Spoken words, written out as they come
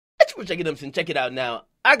Thanks for checking them, and check it out now.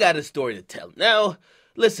 I got a story to tell. Now,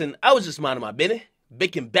 listen, I was just minding my business,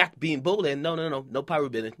 bacon back being bull, and no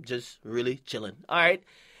pirate business, just really chilling. All right.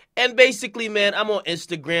 And basically, man, I'm on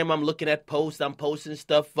Instagram. I'm looking at posts. I'm posting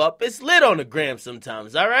stuff up. It's lit on the gram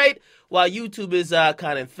sometimes, all right? While YouTube is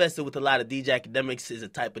kind of infested with a lot of DJ Academics is a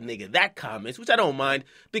type of nigga that comments, which I don't mind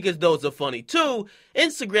because those are funny too.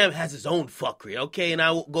 Instagram has its own fuckery, okay? And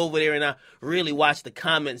I will go over there and I really watch the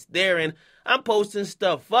comments there. And I'm posting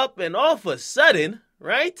stuff up and all of a sudden,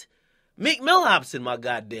 right? Meek Mill hops in my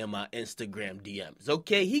goddamn Instagram DMs,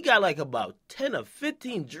 okay? He got like about 10 or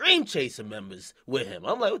 15 Dream Chaser members with him.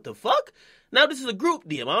 I'm like, what the fuck? Now, this is a group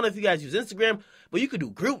DM. I don't know if you guys use Instagram, but you could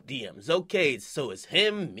do group DMs, okay? So it's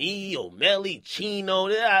him, me, O'Malley, Chino.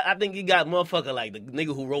 I think you got motherfucker like the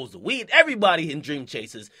nigga who rolls the weed. Everybody in Dream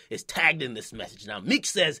Chasers is tagged in this message. Now, Meek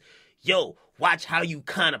says, yo, watch how you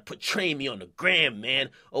kind of portray me on the gram, man.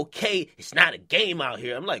 Okay, it's not a game out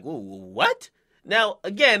here. I'm like, whoa, what? Now,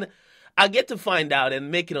 again, I get to find out,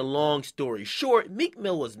 and making a long story short, Meek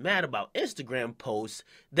Mill was mad about Instagram posts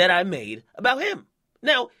that I made about him.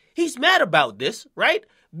 Now, he's mad about this, right?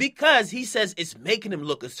 Because he says it's making him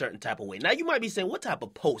look a certain type of way. Now, you might be saying, what type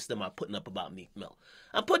of post am I putting up about Meek Mill?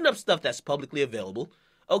 I'm putting up stuff that's publicly available.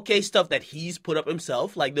 Okay, stuff that he's put up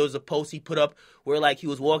himself. Like there was a post he put up where like he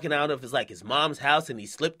was walking out of his mom's house and he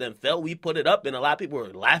slipped and fell. We put it up and a lot of people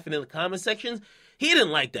were laughing in the comment sections. He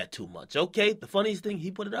didn't like that too much, okay? The funniest thing,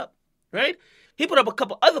 he put it up. Right? He put up a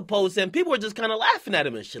couple other posts and people were just kind of laughing at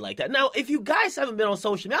him and shit like that. Now, if you guys haven't been on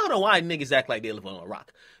social media, I don't know why niggas act like they live on a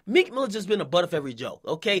rock. Meek Mill has just been a butt of every joke,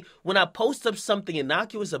 okay? When I post up something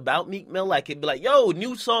innocuous about Meek Mill, like it'd be like, yo,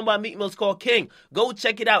 new song by Meek Mill's called King. Go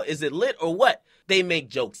check it out. Is it lit or what? They make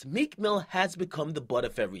jokes. Meek Mill has become the butt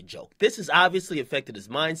of every joke. This has obviously affected his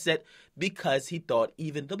mindset because he thought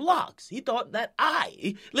even the blogs. He thought that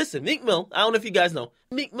listen, Meek Mill, I don't know if you guys know,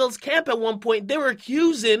 Meek Mill's camp at one point, they were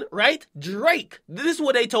accusing, right, Drake. This is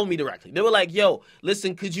what they told me directly. They were like, yo,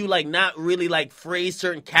 listen, could you like not really like phrase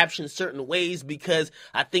certain captions certain ways because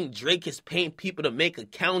I think Drake is paying people to make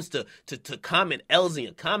accounts to comment L's in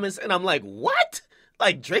your comments. And I'm like, what?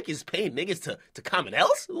 Like Drake is paying niggas to comment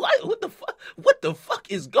else? What the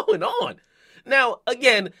fuck is going on? Now,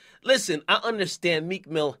 again, listen, I understand Meek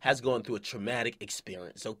Mill has gone through a traumatic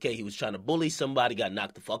experience, okay? He was trying to bully somebody, got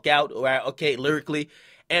knocked the fuck out, right? Okay, lyrically.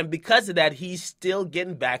 And because of that, he's still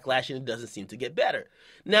getting backlash and it doesn't seem to get better.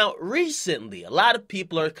 Now, recently, a lot of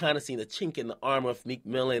people are kind of seeing the chink in the armor of Meek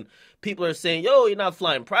Mill, and people are saying, yo, you're not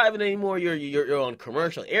flying private anymore, you're on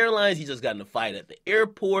commercial airlines, he just got in a fight at the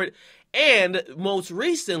airport. And most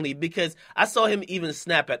recently, because I saw him even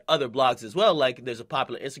snap at other blogs as well, like there's a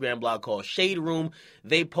popular Instagram blog called Shade Room.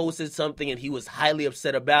 They posted something and he was highly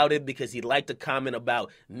upset about it because he liked a comment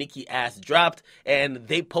about Nicki ass dropped, and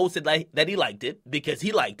they posted like that he liked it because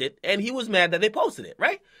he liked it, and he was mad that they posted it,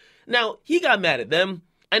 right? Now, he got mad at them.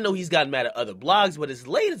 I know he's gotten mad at other blogs, but his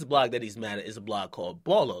latest blog that he's mad at is a blog called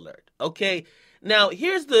Baller Alert, okay? Now,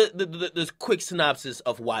 here's the quick synopsis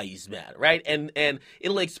of why he's mad, right? And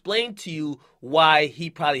it'll explain to you why he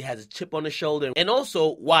probably has a chip on his shoulder and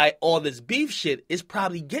also why all this beef shit is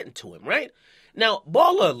probably getting to him, right? Now,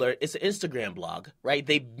 Baller Alert is an Instagram blog, right?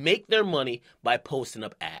 They make their money by posting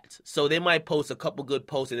up ads. So they might post a couple good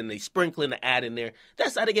posts and then they sprinkle in the ad in there.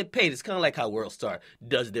 That's how they get paid. It's kind of like how WorldStar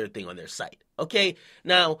does their thing on their site, okay?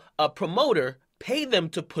 Now, a promoter pay them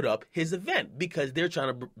to put up his event because they're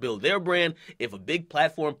trying to build their brand. If a big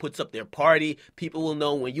platform puts up their party, people will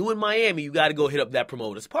know when you in Miami, you got to go hit up that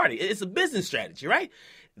promoter's party. It's a business strategy, right?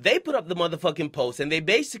 They put up the motherfucking post and they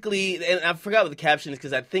basically, and I forgot what the caption is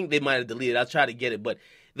because I think they might have deleted it. I'll try to get it. But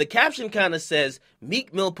the caption kind of says,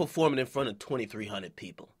 Meek Mill performing in front of 2,300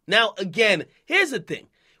 people. Now, again, here's the thing.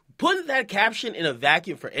 Putting that caption in a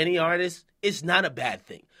vacuum for any artist is not a bad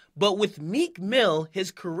thing. But with Meek Mill,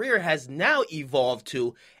 his career has now evolved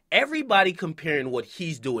to everybody comparing what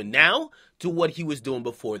he's doing now to what he was doing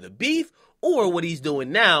before the beef or what he's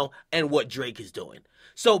doing now and what Drake is doing.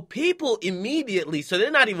 So people immediately, so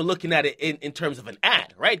they're not even looking at it in terms of an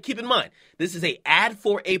ad, right? Keep in mind, this is an ad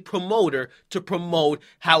for a promoter to promote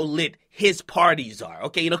how lit his parties are,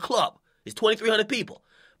 okay, in a club. It's 2,300 people.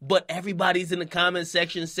 But everybody's in the comment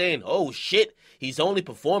section saying, oh shit, he's only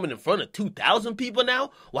performing in front of 2,000 people now,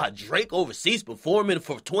 while Drake overseas performing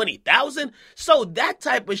for 20,000. So that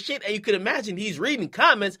type of shit, and you can imagine he's reading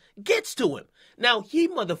comments, gets to him. Now, he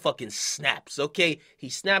motherfucking snaps, okay? He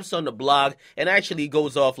snaps on the blog and actually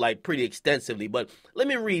goes off like pretty extensively. But let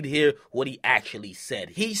me read here what he actually said.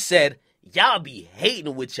 He said, Y'all be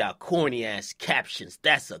hating with y'all corny ass captions.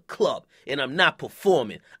 That's a club, and I'm not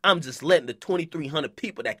performing. I'm just letting the 2,300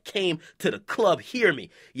 people that came to the club hear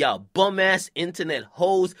me. Y'all bum ass internet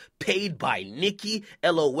hoes paid by Nicki,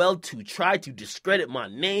 LOL, to try to discredit my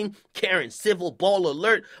name. Karen Civil, ball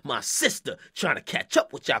alert, my sister trying to catch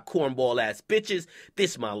up with y'all cornball ass bitches.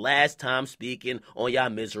 This my last time speaking on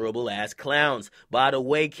y'all miserable ass clowns. By the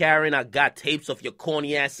way, Karen, I got tapes of your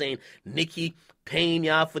corny ass saying Nicki paying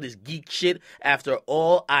y'all for this geek shit after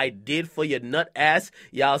all I did for your nut ass.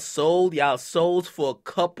 Y'all sold y'all souls for a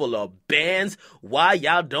couple of bands. Why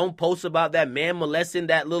y'all don't post about that man molesting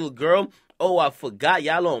that little girl? Oh, I forgot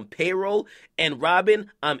y'all on payroll. And Robin,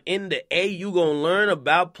 I'm in the A. You gonna learn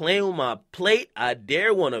about playing with my plate? I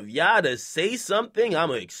dare one of y'all to say something.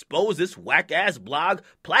 I'ma expose this whack ass blog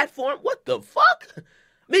platform. What the fuck?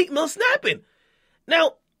 Meek Mill snapping.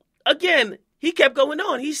 Now, again, he kept going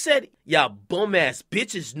on. He said, y'all bum-ass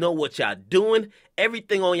bitches know what y'all doing.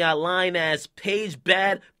 Everything on y'all line-ass page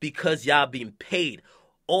bad because y'all being paid.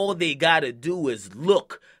 All they gotta do is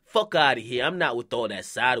look. Fuck out of here. I'm not with all that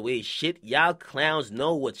sideways shit. Y'all clowns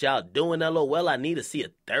know what y'all doing, LOL. I need to see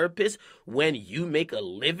a therapist when you make a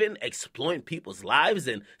living exploiting people's lives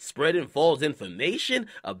and spreading false information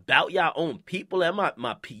about y'all own people and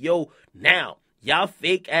my PO now. Y'all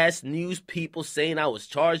fake-ass news people saying I was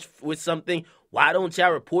charged with something. Why don't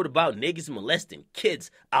y'all report about niggas molesting kids?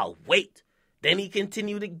 I'll wait. Then he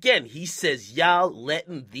continued again. He says, y'all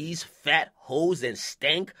letting these fat hoes and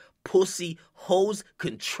stank pussy hoes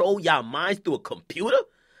control y'all minds through a computer?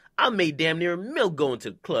 I made damn near $1 million going to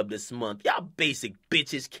the club this month. Y'all basic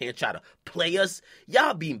bitches can't try to play us.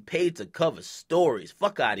 Y'all being paid to cover stories.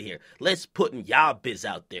 Fuck out of here. Let's putting y'all biz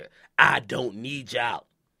out there. I don't need y'all.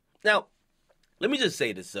 Now, let me just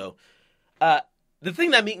say this, though. The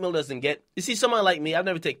thing that Meek Mill doesn't get, you see, someone like me, I've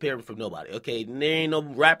never taken payment from nobody, okay? There ain't no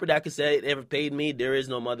rapper that could say it ever paid me. There is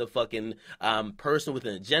no motherfucking person with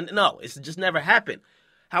an agenda. No, it's just never happened.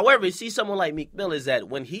 However, you see someone like Meek Mill is that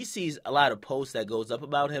when he sees a lot of posts that goes up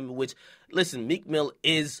about him, which, listen, Meek Mill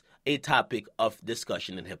is a topic of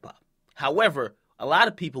discussion in hip-hop. However, a lot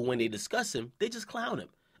of people, when they discuss him, they just clown him.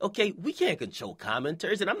 Okay, we can't control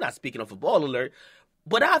commenters, and I'm not speaking off a ball alert,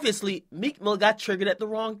 but obviously, Meek Mill got triggered at the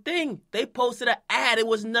wrong thing. They posted an ad. It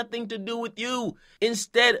was nothing to do with you.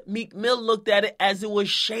 Instead, Meek Mill looked at it as it was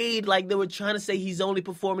shade, like they were trying to say he's only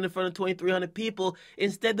performing in front of 2,300 people.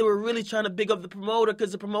 Instead, they were really trying to big up the promoter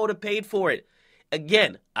because the promoter paid for it.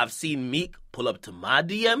 Again, I've seen Meek pull up to my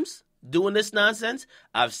DMs doing this nonsense.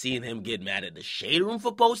 I've seen him get mad at the Shade Room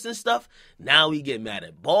for posting stuff. Now he get mad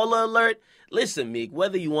at Baller Alert. Listen, Meek,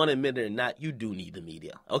 whether you want to admit it or not, you do need the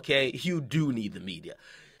media, okay? You do need the media.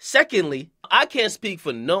 Secondly, I can't speak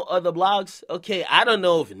for no other blogs, okay? I don't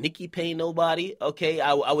know if Nicki paid nobody, okay?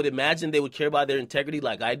 I would imagine they would care about their integrity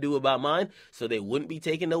like I do about mine, so they wouldn't be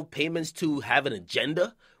taking no payments to have an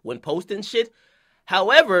agenda when posting shit.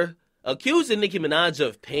 However, accusing Nicki Minaj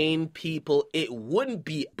of paying people, it wouldn't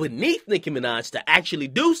be beneath Nicki Minaj to actually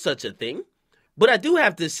do such a thing. But I do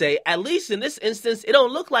have to say, at least in this instance, it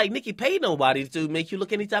don't look like Nicki paid nobody to make you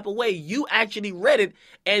look any type of way. You actually read it,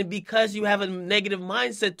 and because you have a negative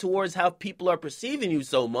mindset towards how people are perceiving you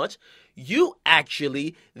so much, you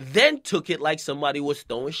actually then took it like somebody was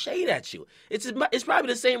throwing shade at you. It's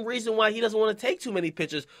probably the same reason why he doesn't want to take too many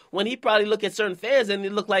pictures, when he probably look at certain fans and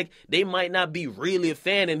it look like they might not be really a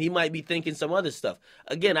fan and he might be thinking some other stuff.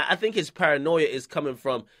 Again, I think his paranoia is coming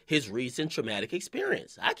from his recent traumatic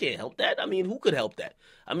experience. I can't help that. I mean, who could help that?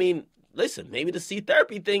 I mean, listen, maybe the C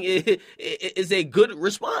therapy thing is a good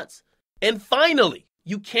response. And finally,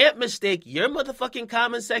 you can't mistake your motherfucking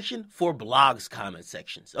comment section for blogs' comment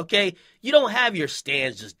sections, okay? You don't have your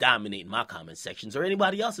stands just dominating my comment sections or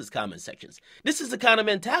anybody else's comment sections. This is the kind of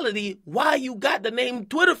mentality why you got the name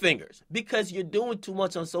Twitter fingers, because you're doing too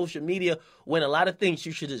much on social media when a lot of things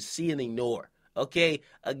you should just see and ignore, okay?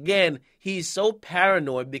 Again, he's so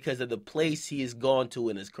paranoid because of the place he has gone to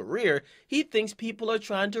in his career, he thinks people are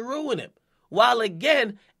trying to ruin him. While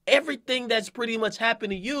again, everything that's pretty much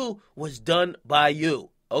happened to you was done by you,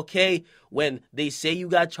 okay? When they say you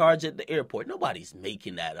got charged at the airport, nobody's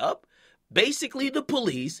making that up. Basically, the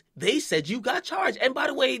police, they said you got charged. And by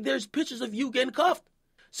the way, there's pictures of you getting cuffed.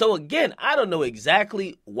 So again, I don't know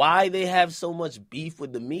exactly why they have so much beef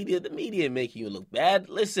with the media. The media making you look bad.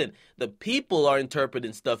 Listen, the people are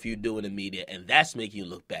interpreting stuff you do in the media, and that's making you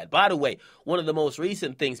look bad. By the way, one of the most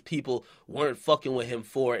recent things people weren't fucking with him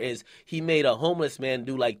for is he made a homeless man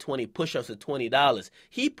do like 20 push-ups for $20.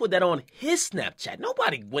 He put that on his Snapchat.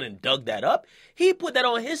 Nobody went and dug that up. He put that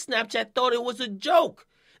on his Snapchat, thought it was a joke.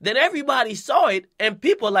 Then everybody saw it, and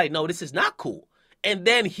people are like, no, this is not cool. And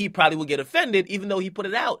then he probably would get offended even though he put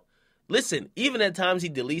it out. listen, even at times he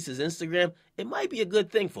deletes his Instagram, it might be a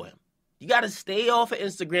good thing for him. You got to stay off of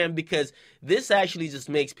Instagram because this actually just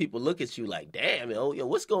makes people look at you like, damn, yo,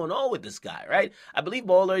 what's going on with this guy, right? I believe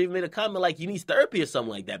Baller even made a comment like, you need therapy or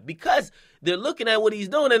something like that because they're looking at what he's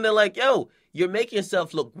doing and they're like, yo, you're making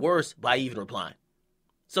yourself look worse by even replying.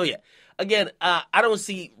 So, yeah, again, I don't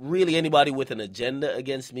see really anybody with an agenda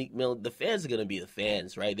against Meek Mill. The fans are going to be the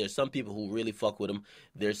fans, right? There's some people who really fuck with him.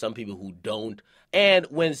 There's some people who don't. And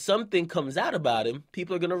when something comes out about him,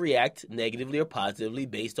 people are going to react negatively or positively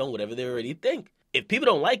based on whatever they already think. If people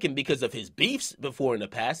don't like him because of his beefs before in the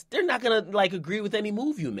past, they're not going to, agree with any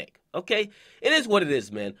move you make, okay? It is what it is,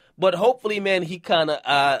 man. But hopefully, man, he kind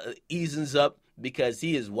of eases up because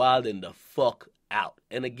he is wilding the fuck out.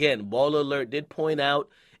 And again, Baller Alert did point out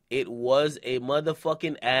it was a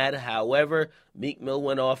motherfucking ad. However, Meek Mill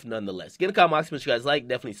went off nonetheless. Get a comment, box, make sure you guys like.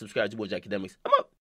 Definitely subscribe to your boy Akademiks. I'm up.